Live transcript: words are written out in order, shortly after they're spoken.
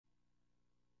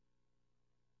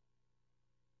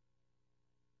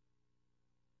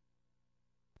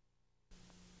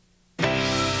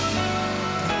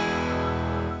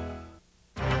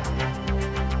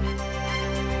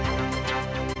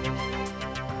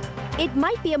It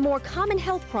might be a more common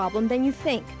health problem than you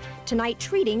think. Tonight,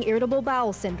 treating irritable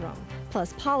bowel syndrome,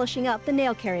 plus polishing up the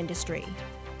nail care industry.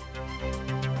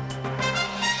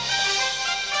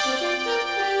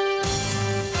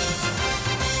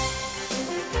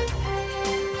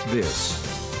 This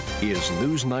is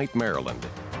Newsnight Maryland.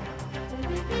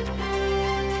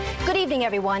 Good evening,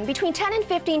 everyone. Between 10 and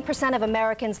 15% of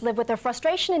Americans live with the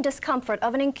frustration and discomfort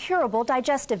of an incurable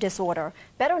digestive disorder,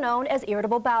 better known as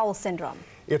irritable bowel syndrome.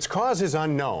 Its cause is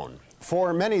unknown.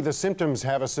 For many, the symptoms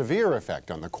have a severe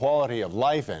effect on the quality of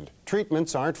life, and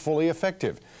treatments aren't fully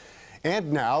effective.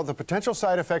 And now, the potential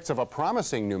side effects of a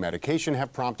promising new medication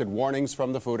have prompted warnings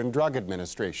from the Food and Drug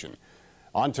Administration.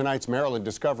 On tonight's Maryland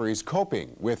Discoveries,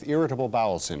 coping with irritable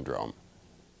bowel syndrome.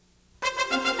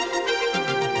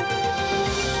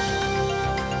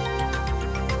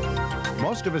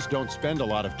 Most of us don't spend a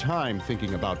lot of time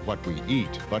thinking about what we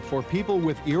eat, but for people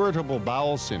with irritable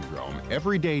bowel syndrome,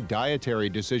 everyday dietary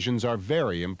decisions are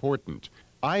very important.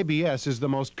 IBS is the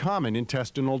most common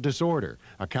intestinal disorder,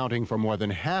 accounting for more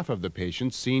than half of the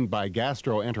patients seen by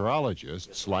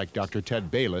gastroenterologists like Dr.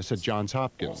 Ted Bayless at Johns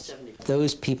Hopkins.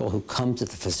 Those people who come to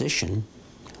the physician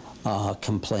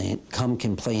come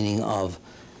complaining of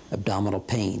abdominal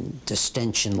pain,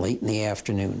 distension late in the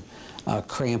afternoon,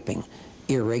 cramping,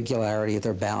 irregularity of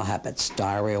their bowel habits,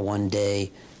 diarrhea one day,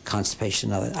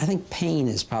 constipation another. I think pain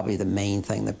is probably the main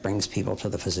thing that brings people to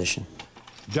the physician.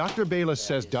 Dr. Bayless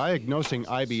says diagnosing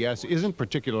IBS isn't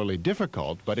particularly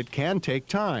difficult, but it can take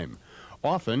time.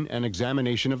 Often, an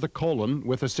examination of the colon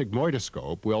with a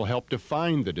sigmoidoscope will help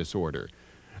define the disorder.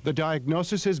 The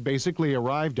diagnosis is basically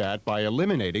arrived at by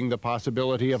eliminating the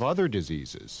possibility of other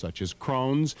diseases, such as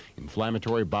Crohn's,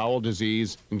 inflammatory bowel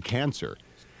disease, and cancer.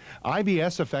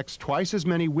 IBS affects twice as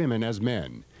many women as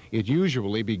men. It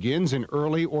usually begins in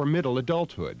early or middle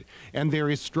adulthood, and there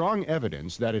is strong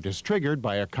evidence that it is triggered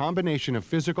by a combination of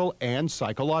physical and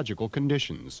psychological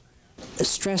conditions.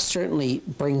 Stress certainly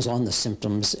brings on the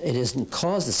symptoms. It doesn't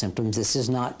cause the symptoms. This is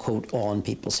not, quote, all in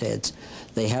people's heads.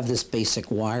 They have this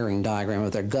basic wiring diagram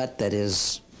of their gut that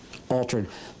is altered.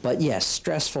 But yes,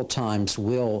 stressful times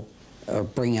will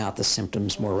bring out the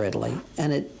symptoms more readily.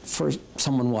 And for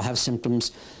someone will have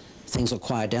symptoms, things will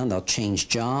quiet down, they'll change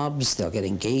jobs, they'll get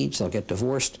engaged, they'll get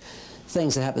divorced.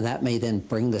 Things that happen, that may then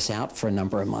bring this out for a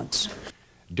number of months.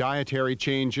 Dietary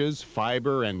changes,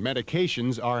 fiber, and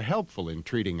medications are helpful in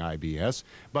treating IBS,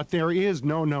 but there is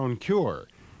no known cure.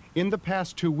 In the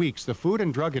past 2 weeks, the Food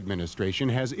and Drug Administration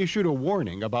has issued a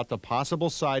warning about the possible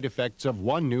side effects of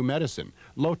one new medicine,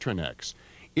 Lotranex.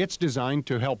 It's designed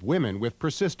to help women with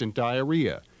persistent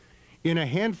diarrhea. In a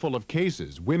handful of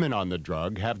cases, women on the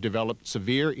drug have developed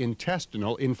severe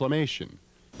intestinal inflammation.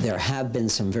 There have been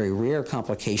some very rare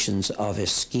complications of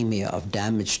ischemia, of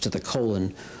damage to the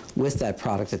colon with that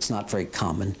product. It's not very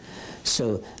common.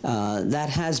 So that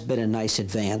has been a nice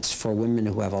advance for women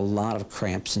who have a lot of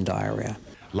cramps and diarrhea.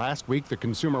 Last week, the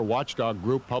consumer watchdog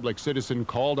group Public Citizen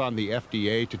called on the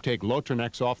FDA to take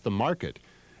Lotranex off the market.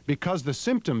 Because the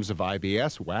symptoms of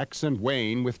IBS wax and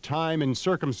wane with time and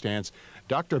circumstance,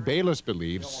 Dr. Bayless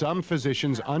believes some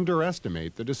physicians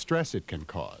underestimate the distress it can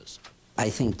cause. I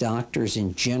think doctors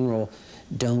in general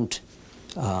don't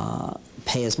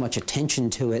pay as much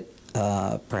attention to it,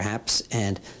 perhaps,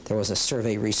 and there was a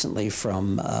survey recently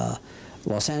from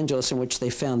Los Angeles in which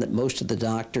they found that most of the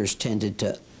doctors tended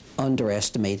to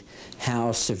underestimate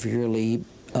how severely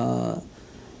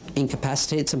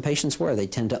incapacitated some patients were. They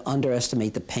tend to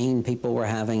underestimate the pain people were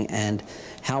having and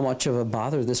how much of a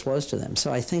bother this was to them.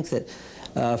 So I think that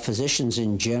physicians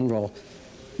in general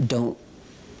don't,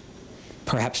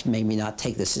 perhaps maybe not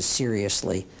take this as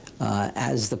seriously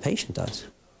as the patient does.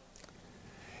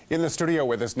 In the studio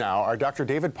with us now are Dr.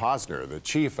 David Posner, the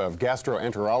Chief of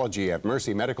Gastroenterology at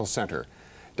Mercy Medical Center,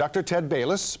 Dr. Ted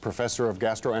Bayless, Professor of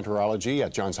Gastroenterology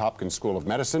at Johns Hopkins School of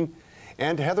Medicine,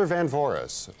 and Heather Van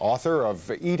Vorous, author of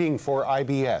Eating for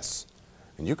IBS.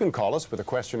 And you can call us with a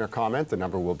question or comment. The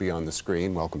number will be on the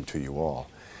screen. Welcome to you all.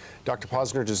 Dr.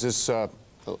 Posner, does this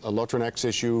Lotranex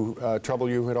issue trouble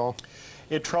you at all?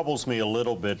 It troubles me a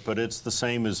little bit, but it's the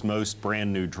same as most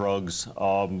brand new drugs.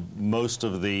 Most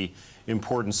of the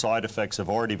important side effects have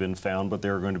already been found, but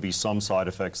there are going to be some side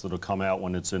effects that will come out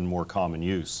when it's in more common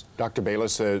use. Dr.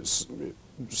 Bayless says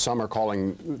some are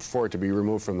calling for it to be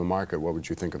removed from the market. What would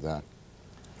you think of that?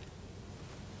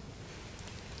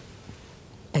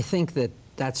 I think that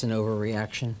that's an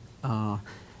overreaction.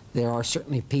 There are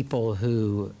certainly people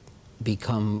who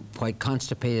become quite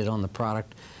constipated on the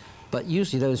product, but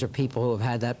usually those are people who have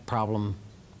had that problem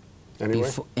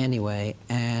anyway.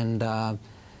 And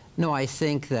no, I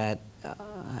think that,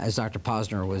 as Dr.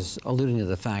 Posner was alluding to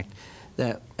the fact,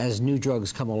 that as new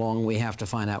drugs come along, we have to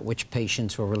find out which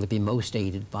patients will really be most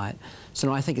aided by it. So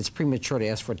no, I think it's premature to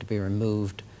ask for it to be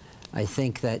removed. I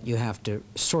think that you have to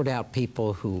sort out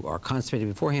people who are constipated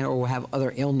beforehand or have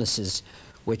other illnesses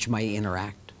which might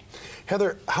interact.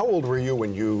 Heather, how old were you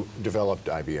when you developed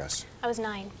IBS? I was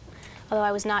 9, although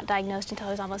I was not diagnosed until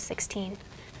I was almost 16.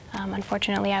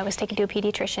 Unfortunately, I was taken to a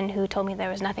pediatrician who told me there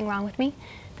was nothing wrong with me.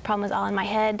 The problem was all in my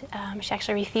head. She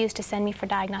actually refused to send me for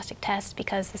diagnostic tests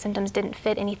because the symptoms didn't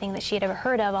fit anything that she had ever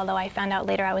heard of, although I found out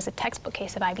later I was a textbook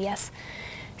case of IBS.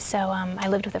 So I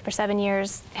lived with it for 7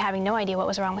 years, having no idea what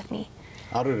was wrong with me.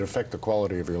 How did it affect the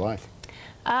quality of your life?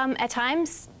 At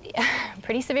times,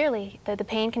 pretty severely. The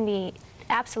pain can be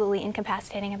absolutely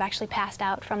incapacitating. I've actually passed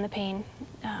out from the pain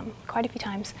quite a few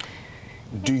times.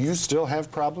 Do you still have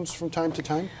problems from time to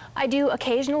time? I do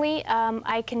occasionally.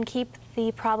 I can keep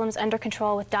the problems under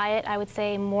control with diet, I would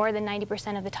say more than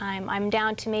 90% of the time. I'm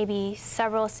down to maybe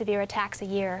several severe attacks a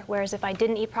year, whereas if I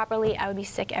didn't eat properly, I would be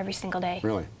sick every single day.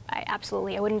 Really?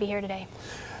 Absolutely. I wouldn't be here today.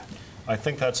 I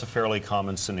think that's a fairly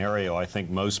common scenario. I think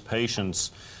most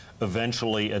patients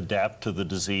eventually adapt to the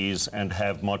disease and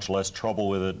have much less trouble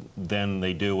with it than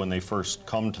they do when they first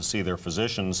come to see their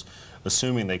physicians,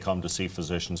 assuming they come to see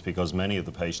physicians, because many of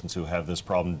the patients who have this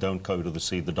problem don't go to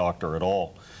see the doctor at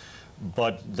all.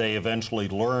 But they eventually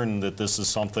learn that this is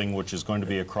something which is going to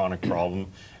be a chronic problem,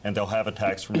 and they'll have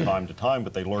attacks from time to time,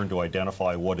 but they learn to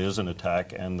identify what is an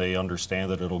attack, and they understand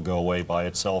that it'll go away by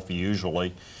itself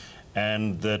usually,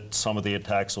 and that some of the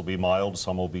attacks will be mild,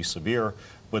 some will be severe,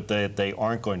 but that they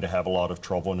aren't going to have a lot of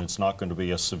trouble, and it's not going to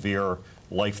be a severe,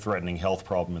 life-threatening health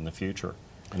problem in the future.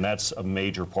 And that's a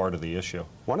major part of the issue.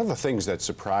 One of the things that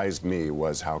surprised me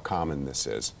was how common this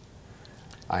is.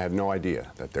 I had no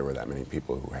idea that there were that many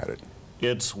people who had it.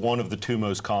 It's one of the 2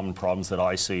 most common problems that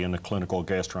I see in a clinical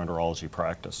gastroenterology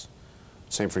practice.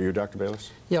 Same for you, Dr.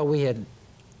 Bayless? Yeah, we had,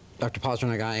 Dr.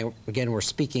 Posner and I, again, were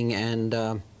speaking,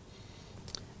 and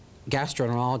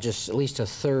gastroenterologists, at least a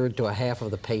third to a half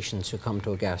of the patients who come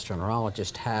to a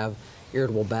gastroenterologist have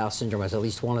irritable bowel syndrome as at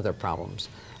least one of their problems.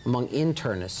 Among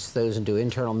internists, those who do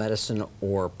internal medicine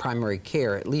or primary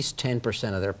care, at least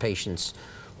 10% of their patients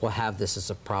will have this as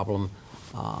a problem.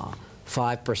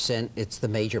 5%, it's the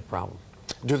major problem.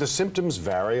 Do the symptoms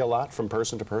vary a lot from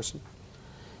person to person?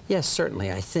 Yes,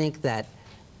 certainly. I think that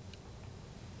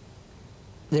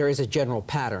there is a general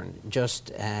pattern, just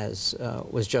as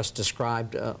was just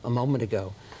described a moment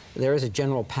ago. There is a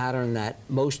general pattern that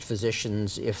most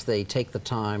physicians, if they take the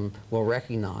time, will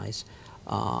recognize.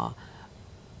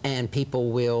 And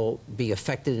people will be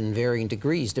affected in varying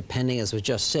degrees, depending, as was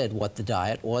just said, what the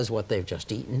diet was, what they've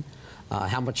just eaten,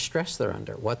 how much stress they're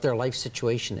under, what their life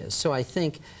situation is. So I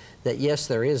think that, yes,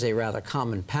 there is a rather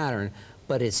common pattern,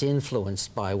 but it's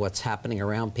influenced by what's happening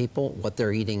around people, what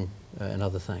they're eating, and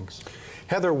other things.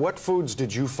 Heather, what foods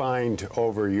did you find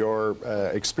over your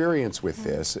experience with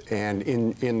this and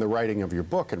in the writing of your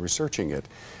book and researching it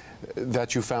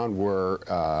that you found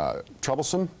were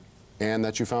troublesome and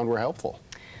that you found were helpful?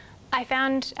 I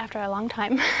found, after a long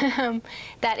time,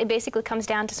 that it basically comes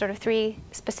down to sort of 3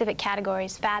 specific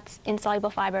categories: fats, insoluble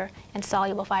fiber, and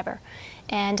soluble fiber.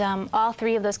 And all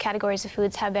 3 of those categories of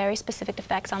foods have very specific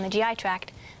effects on the GI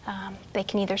tract. They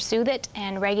can either soothe it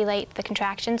and regulate the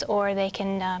contractions, or they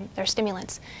can, they're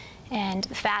stimulants. And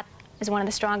fat is one of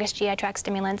the strongest GI tract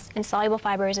stimulants, and soluble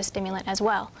fiber is a stimulant as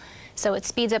well. So it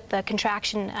speeds up the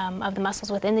contraction of the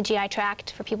muscles within the GI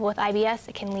tract. For people with IBS,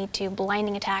 it can lead to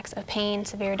blinding attacks of pain,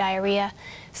 severe diarrhea.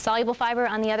 Soluble fiber,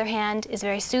 on the other hand, is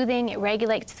very soothing. It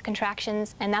regulates the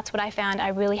contractions, and that's what I found I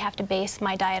really have to base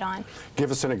my diet on.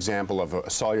 Give us an example of a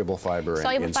soluble fiber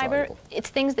and insoluble. Fiber, it's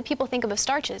things that people think of as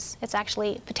starches. It's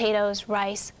actually potatoes,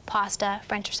 rice, pasta,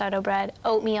 French or sourdough bread,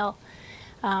 oatmeal.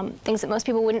 Things that most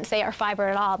people wouldn't say are fiber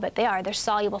at all, but they are. They're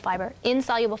soluble fiber.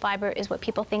 Insoluble fiber is what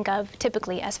people think of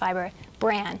typically as fiber: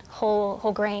 bran,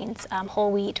 whole grains,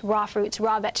 whole wheat, raw fruits,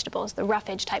 raw vegetables, the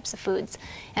roughage types of foods.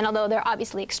 And although they're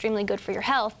obviously extremely good for your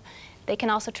health, they can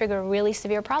also trigger really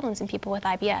severe problems in people with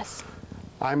IBS.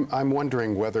 I'm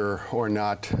wondering whether or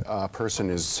not a person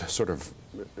is sort of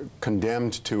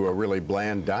condemned to a really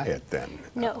bland diet then.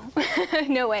 No,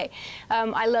 no way.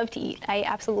 I love to eat. I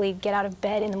absolutely get out of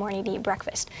bed in the morning to eat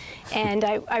breakfast. And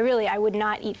I would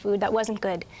not eat food that wasn't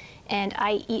good. And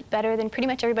I eat better than pretty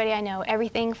much everybody I know.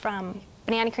 Everything from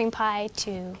banana cream pie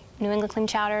to New England clam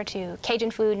chowder to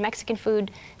Cajun food, Mexican food,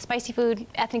 spicy food,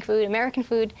 ethnic food, American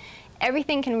food.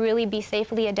 Everything can really be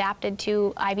safely adapted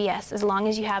to IBS as long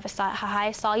as you have a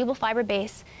high soluble fiber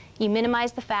base, you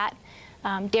minimize the fat.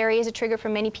 Dairy is a trigger for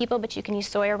many people, but you can use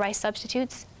soy or rice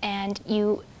substitutes, and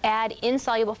you add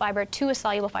insoluble fiber to a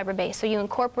soluble fiber base. So you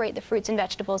incorporate the fruits and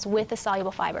vegetables with the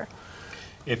soluble fiber.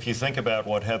 If you think about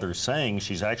what Heather's saying,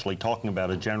 she's actually talking about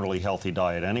a generally healthy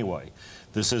diet anyway.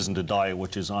 This isn't a diet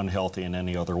which is unhealthy in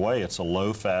any other way. It's a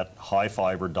low-fat,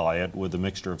 high-fiber diet with a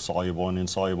mixture of soluble and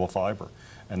insoluble fiber.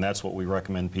 And that's what we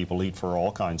recommend people eat for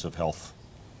all kinds of health.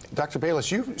 Dr.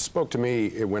 Bayless, you spoke to me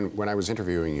when I was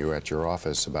interviewing you at your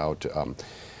office about,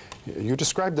 you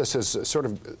described this as sort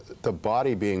of the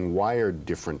body being wired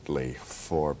differently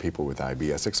for people with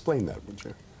IBS. Explain that, would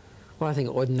you? Well, I think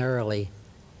ordinarily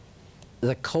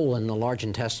the colon, the large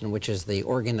intestine, which is the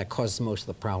organ that causes most of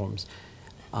the problems,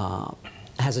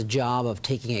 has a job of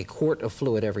taking a quart of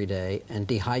fluid every day and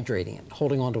dehydrating it,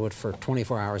 holding onto it for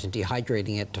 24 hours and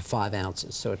dehydrating it to 5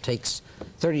 ounces. So it takes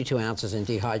 32 ounces and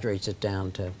dehydrates it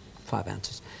down to 5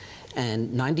 ounces.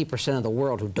 And 90% of the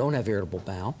world who don't have irritable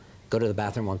bowel go to the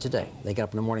bathroom once a day. They get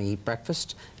up in the morning, eat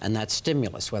breakfast, and that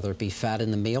stimulus, whether it be fat in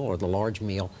the meal or the large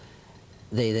meal,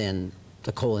 the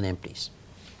colon empties.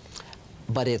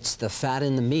 But it's the fat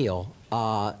in the meal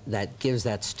that gives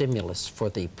that stimulus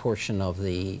for the portion of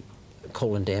the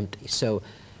colon to empty. So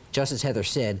just as Heather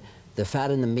said, the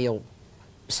fat in the meal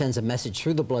sends a message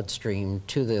through the bloodstream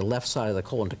to the left side of the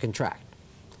colon to contract.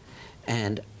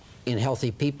 And in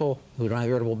healthy people who don't have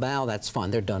irritable bowel, that's fine,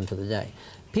 they're done for the day.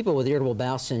 People with irritable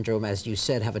bowel syndrome, as you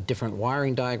said, have a different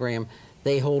wiring diagram.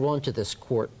 They hold on to this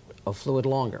quart of fluid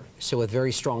longer. So with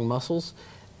very strong muscles,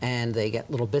 and they get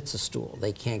little bits of stool.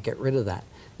 They can't get rid of that.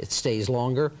 It stays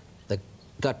longer. The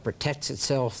gut protects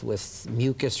itself with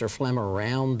mucus or phlegm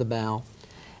around the bowel.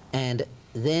 And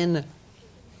then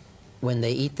when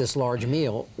they eat this large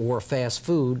meal or fast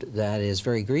food that is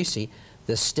very greasy,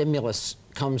 the stimulus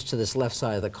comes to this left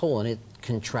side of the colon. It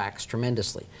contracts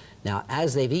tremendously. Now,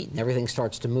 as they've eaten, everything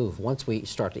starts to move. Once we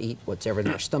start to eat, whatever in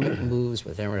our stomach moves,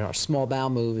 whatever in our small bowel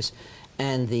moves,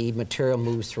 and the material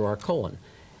moves through our colon.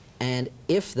 And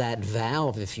if that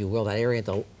valve, if you will, that area at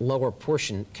the lower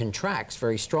portion contracts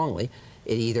very strongly,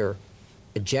 it either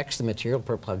ejects the material,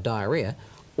 people have diarrhea,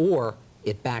 or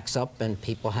it backs up and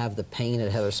people have the pain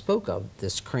that Heather spoke of,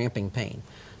 this cramping pain.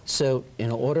 So in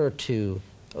order to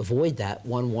avoid that,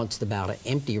 one wants the bowel to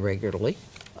empty regularly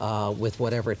with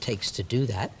whatever it takes to do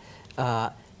that.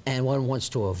 And one wants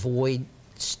to avoid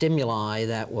stimuli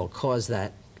that will cause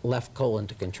that left colon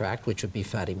to contract, which would be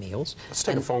fatty meals. Let's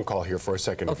take a phone call here for a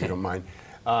second, okay, if you don't mind.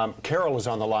 Carol is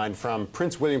on the line from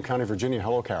Prince William County, Virginia.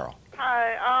 Hello, Carol.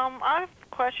 Hi. I have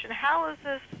a question. How is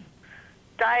this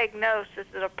diagnosed? Is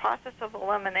it a process of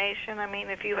elimination? I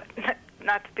mean, if you,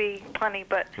 not to be funny,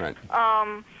 but, right.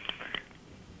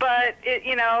 But it,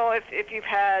 you know, if you've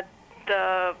had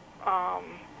the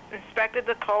inspected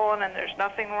the colon and there's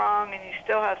nothing wrong and you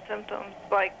still have symptoms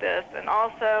like this, and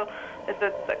also it's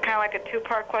kind of like a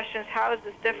two-part question. How does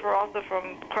this differ also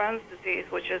from Crohn's disease,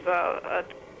 which is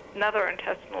another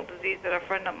intestinal disease that a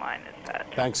friend of mine has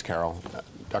had? Thanks, Carol.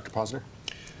 Dr. Posner?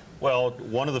 Well,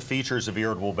 one of the features of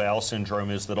irritable bowel syndrome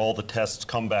is that all the tests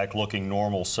come back looking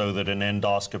normal, so that an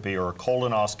endoscopy or a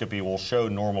colonoscopy will show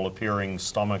normal appearing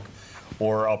stomach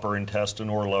or upper intestine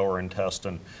or lower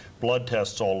intestine. Blood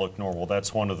tests all look normal.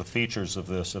 That's one of the features of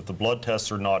this. If the blood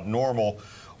tests are not normal,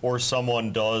 or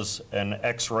someone does an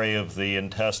x-ray of the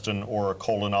intestine or a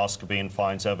colonoscopy and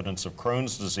finds evidence of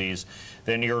Crohn's disease,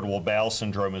 then irritable bowel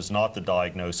syndrome is not the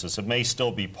diagnosis. It may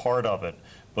still be part of it,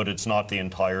 but it's not the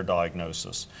entire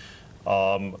diagnosis.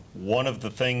 One of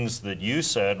the things that you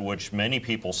said, which many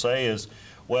people say, is,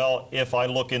 well, if I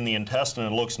look in the intestine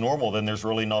and it looks normal, then there's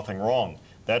really nothing wrong.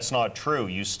 That's not true.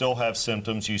 You still have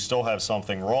symptoms. You still have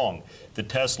something wrong. The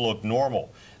tests look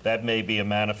normal. That may be a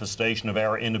manifestation of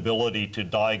our inability to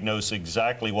diagnose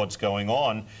exactly what's going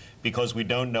on, because we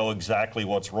don't know exactly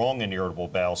what's wrong in irritable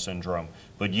bowel syndrome.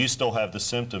 But you still have the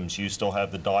symptoms. You still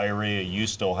have the diarrhea. You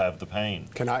still have the pain.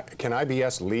 Can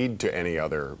IBS lead to any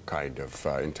other kind of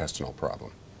intestinal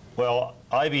problem? Well,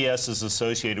 IBS is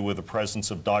associated with the presence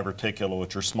of diverticula,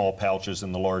 which are small pouches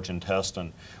in the large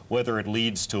intestine. Whether it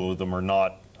leads to them or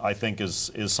not, I think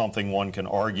is something one can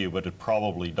argue, but it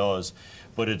probably does.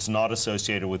 But it's not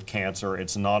associated with cancer.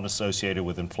 It's not associated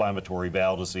with inflammatory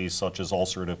bowel disease such as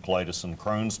ulcerative colitis and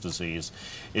Crohn's disease.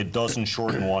 It doesn't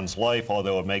shorten one's life,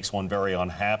 although it makes one very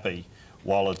unhappy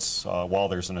while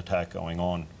there's an attack going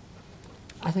on.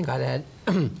 I think I'd add,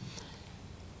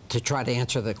 to try to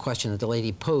answer the question that the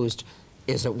lady posed,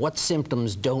 is that what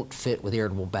symptoms don't fit with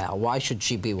irritable bowel? Why should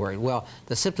she be worried? Well,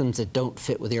 the symptoms that don't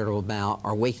fit with irritable bowel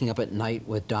are waking up at night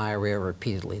with diarrhea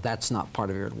repeatedly. That's not part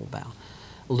of irritable bowel.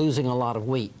 Losing a lot of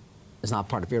weight is not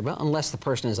part of irritable bowel, unless the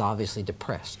person is obviously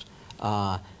depressed.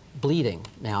 Bleeding.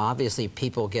 Now, obviously,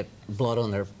 people get blood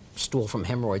on their stool from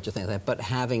hemorrhoids or things like that,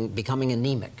 but becoming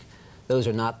anemic, those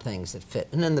are not things that fit.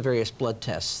 And then the various blood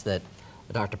tests that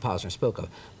Dr. Posner spoke of.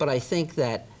 But I think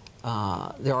that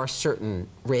there are certain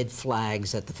red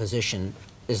flags that the physician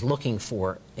is looking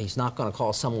for. He's not going to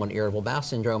call someone irritable bowel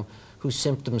syndrome whose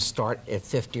symptoms start at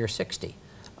 50 or 60.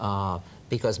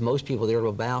 Because most people with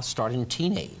irritable bowel start in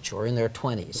teenage or in their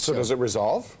 20s. So does it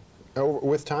resolve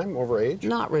with time, over age?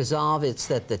 Not resolve, it's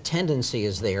that the tendency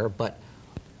is there, but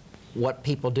what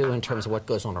people do in terms of what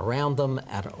goes on around them,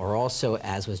 or also,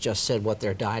 as was just said, what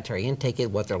their dietary intake is,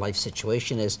 what their life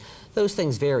situation is, those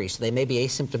things vary. So they may be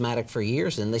asymptomatic for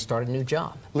years and they start a new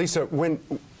job. Lisa,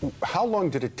 how long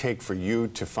did it take for you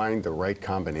to find the right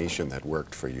combination that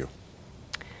worked for you?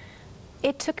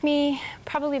 It took me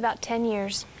probably about 10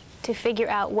 years to figure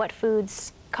out what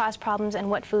foods caused problems and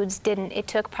what foods didn't. It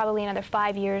took probably another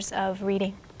 5 years of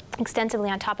reading extensively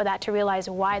on top of that to realize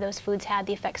why those foods had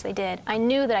the effects they did. I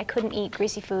knew that I couldn't eat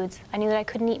greasy foods. I knew that I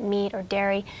couldn't eat meat or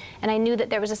dairy. And I knew that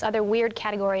there was this other weird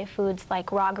category of foods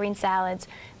like raw green salads,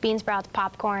 bean sprouts,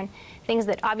 popcorn, things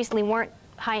that obviously weren't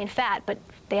high in fat, but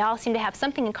they all seemed to have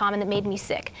something in common that made me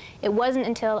sick. It wasn't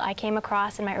until I came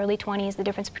across in my early 20s the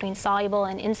difference between soluble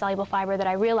and insoluble fiber that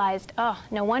I realized, oh,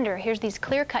 no wonder, here's these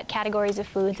clear-cut categories of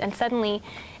foods, and suddenly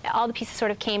all the pieces sort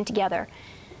of came together.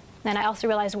 Then I also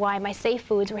realized why my safe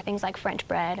foods were things like French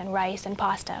bread and rice and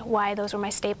pasta, why those were my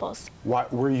staples.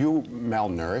 Were you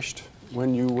malnourished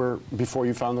before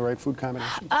you found the right food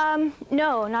combination?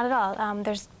 No, not at all.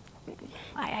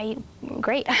 I eat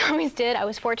great. I always did. I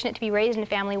was fortunate to be raised in a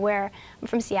family where, I'm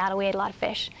from Seattle, we ate a lot of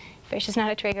fish. Fish is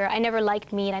not a trigger. I never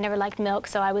liked meat. I never liked milk,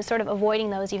 so I was sort of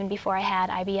avoiding those even before I had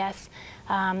IBS.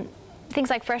 Things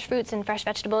like fresh fruits and fresh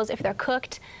vegetables, if they're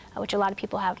cooked, which a lot of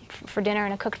people have for dinner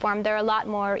in a cooked form, they're a lot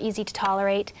more easy to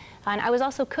tolerate. And I was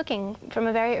also cooking from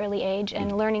a very early age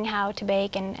and learning how to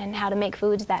bake and how to make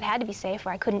foods that had to be safe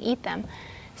where I couldn't eat them.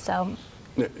 So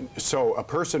a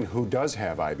person who does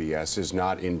have IBS is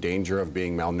not in danger of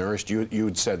being malnourished. You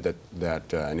had said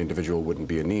that an individual wouldn't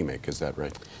be anemic. Is that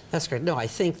right? That's correct. No, I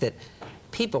think that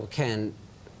people can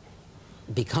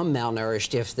become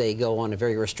malnourished if they go on a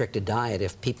very restricted diet,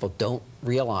 if people don't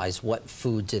realize what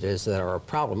foods it is that are a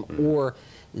problem, or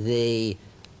they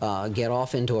get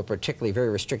off into a particularly very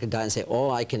restricted diet and say,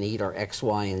 all I can eat are X,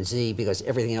 Y, and Z because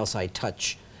everything else I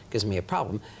touch gives me a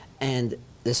problem. And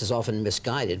this is often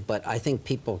misguided, but I think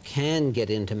people can get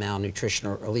into malnutrition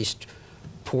or at least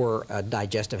poor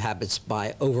digestive habits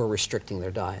by over-restricting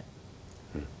their diet.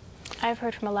 I've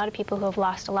heard from a lot of people who have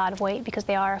lost a lot of weight because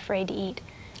they are afraid to eat.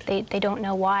 They don't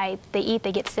know why they eat,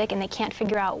 they get sick, and they can't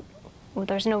figure out, well,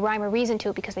 there's no rhyme or reason to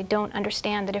it because they don't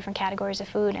understand the different categories of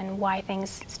food and why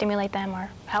things stimulate them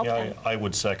or help them. I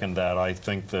would second that. I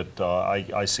think that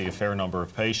I see a fair number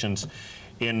of patients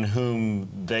in whom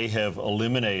they have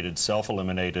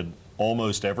self-eliminated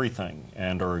almost everything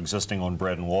and are existing on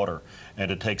bread and water.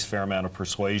 And it takes a fair amount of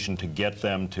persuasion to get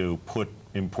them to put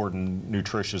important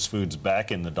nutritious foods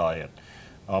back in the diet.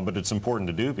 But it's important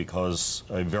to do because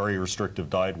a very restrictive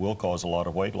diet will cause a lot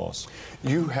of weight loss.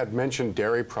 You had mentioned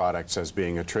dairy products as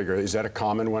being a trigger. Is that a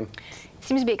common one? It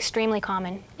seems to be extremely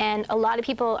common, and a lot of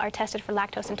people are tested for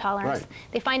lactose intolerance. Right.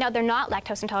 They find out they're not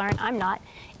lactose intolerant. I'm not.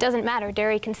 It doesn't matter.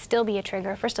 Dairy can still be a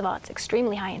trigger. First of all, it's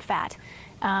extremely high in fat.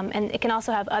 And it can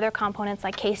also have other components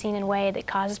like casein and whey that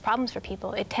causes problems for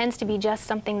people. It tends to be just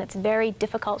something that's very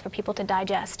difficult for people to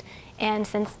digest. And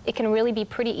since it can really be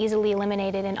pretty easily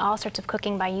eliminated in all sorts of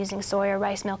cooking by using soy or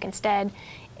rice milk instead,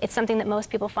 it's something that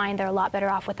most people find they're a lot better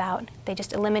off without. They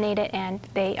just eliminate it and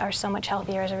they are so much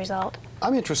healthier as a result.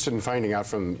 I'm interested in finding out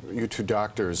from you two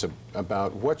doctors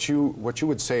about what you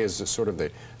would say is sort of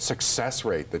the success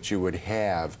rate that you would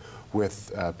have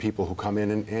with people who come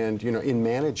in and you know, in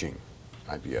managing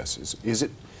IBS.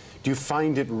 Do you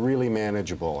find it really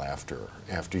manageable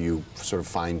after you sort of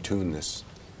fine-tune this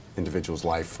individual's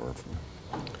life? Well,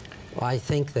 I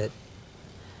think that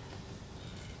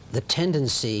the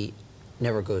tendency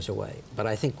never goes away, but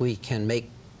I think we can make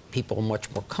people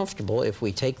much more comfortable if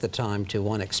we take the time to,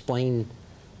 one, explain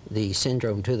the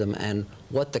syndrome to them and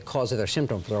what the cause of their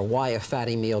symptoms are, why a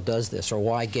fatty meal does this, or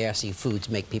why gassy foods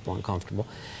make people uncomfortable.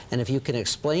 And if you can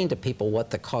explain to people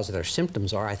what the cause of their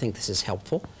symptoms are, I think this is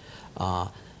helpful.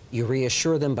 You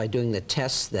reassure them by doing the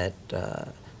tests that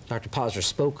Dr. Posner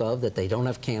spoke of, that they don't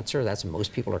have cancer. That's what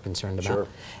most people are concerned about. Sure.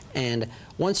 And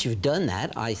once you've done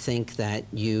that, I think that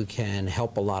you can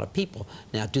help a lot of people.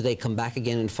 Now, do they come back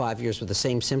again in 5 years with the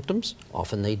same symptoms?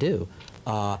 Often they do.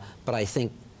 But I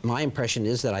think my impression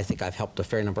is that I think I've helped a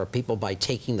fair number of people by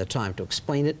taking the time to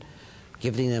explain it,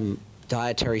 giving them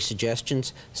dietary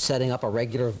suggestions, setting up a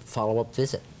regular follow-up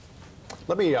visit.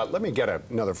 Let me get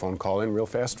another phone call in real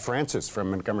fast. Francis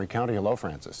from Montgomery County. Hello,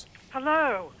 Francis.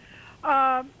 Hello.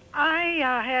 I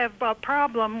have a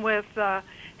problem with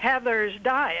Heather's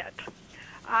diet.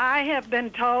 I have been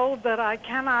told that I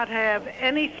cannot have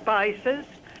any spices,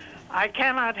 I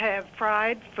cannot have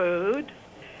fried food,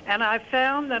 and I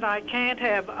found that I can't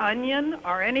have onion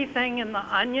or anything in the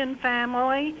onion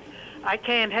family. I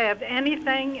can't have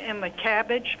anything in the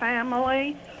cabbage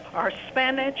family or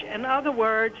spinach. In other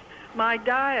words, my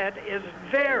diet is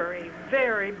very,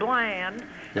 very bland.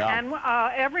 Yeah. And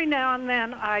every now and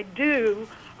then I do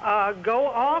go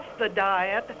off the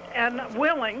diet and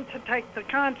willing to take the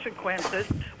consequences,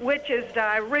 which is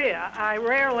diarrhea. I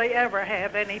rarely ever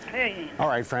have any pain. All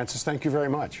right, Frances, thank you very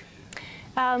much.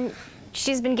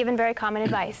 She's been given very common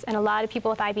advice, and a lot of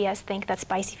people with IBS think that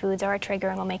spicy foods are a trigger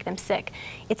and will make them sick.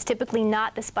 It's typically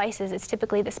not the spices, it's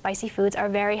typically the spicy foods are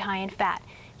very high in fat.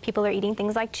 People are eating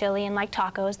things like chili and like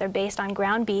tacos. They're based on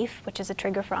ground beef, which is a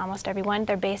trigger for almost everyone.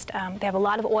 They're based, they have a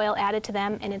lot of oil added to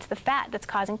them, and it's the fat that's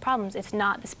causing problems. It's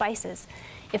not the spices.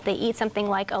 If they eat something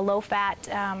like a low-fat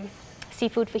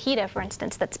seafood fajita, for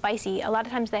instance, that's spicy, a lot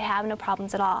of times they have no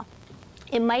problems at all.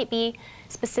 It might be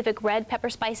specific red pepper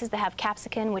spices that have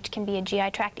capsicum, which can be a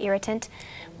GI tract irritant,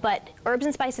 but herbs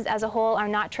and spices as a whole are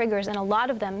not triggers, and a lot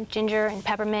of them, ginger and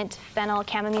peppermint, fennel,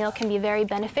 chamomile, can be very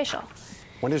beneficial.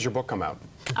 When does your book come out?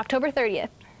 October 30th.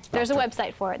 There's a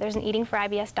website for it. There's an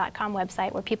eatingforibs.com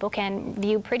website where people can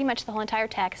view pretty much the whole entire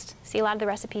text, see a lot of the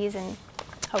recipes, and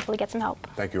hopefully get some help.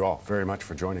 Thank you all very much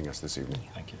for joining us this evening.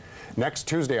 Thank you. Next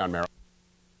Tuesday on Maryland.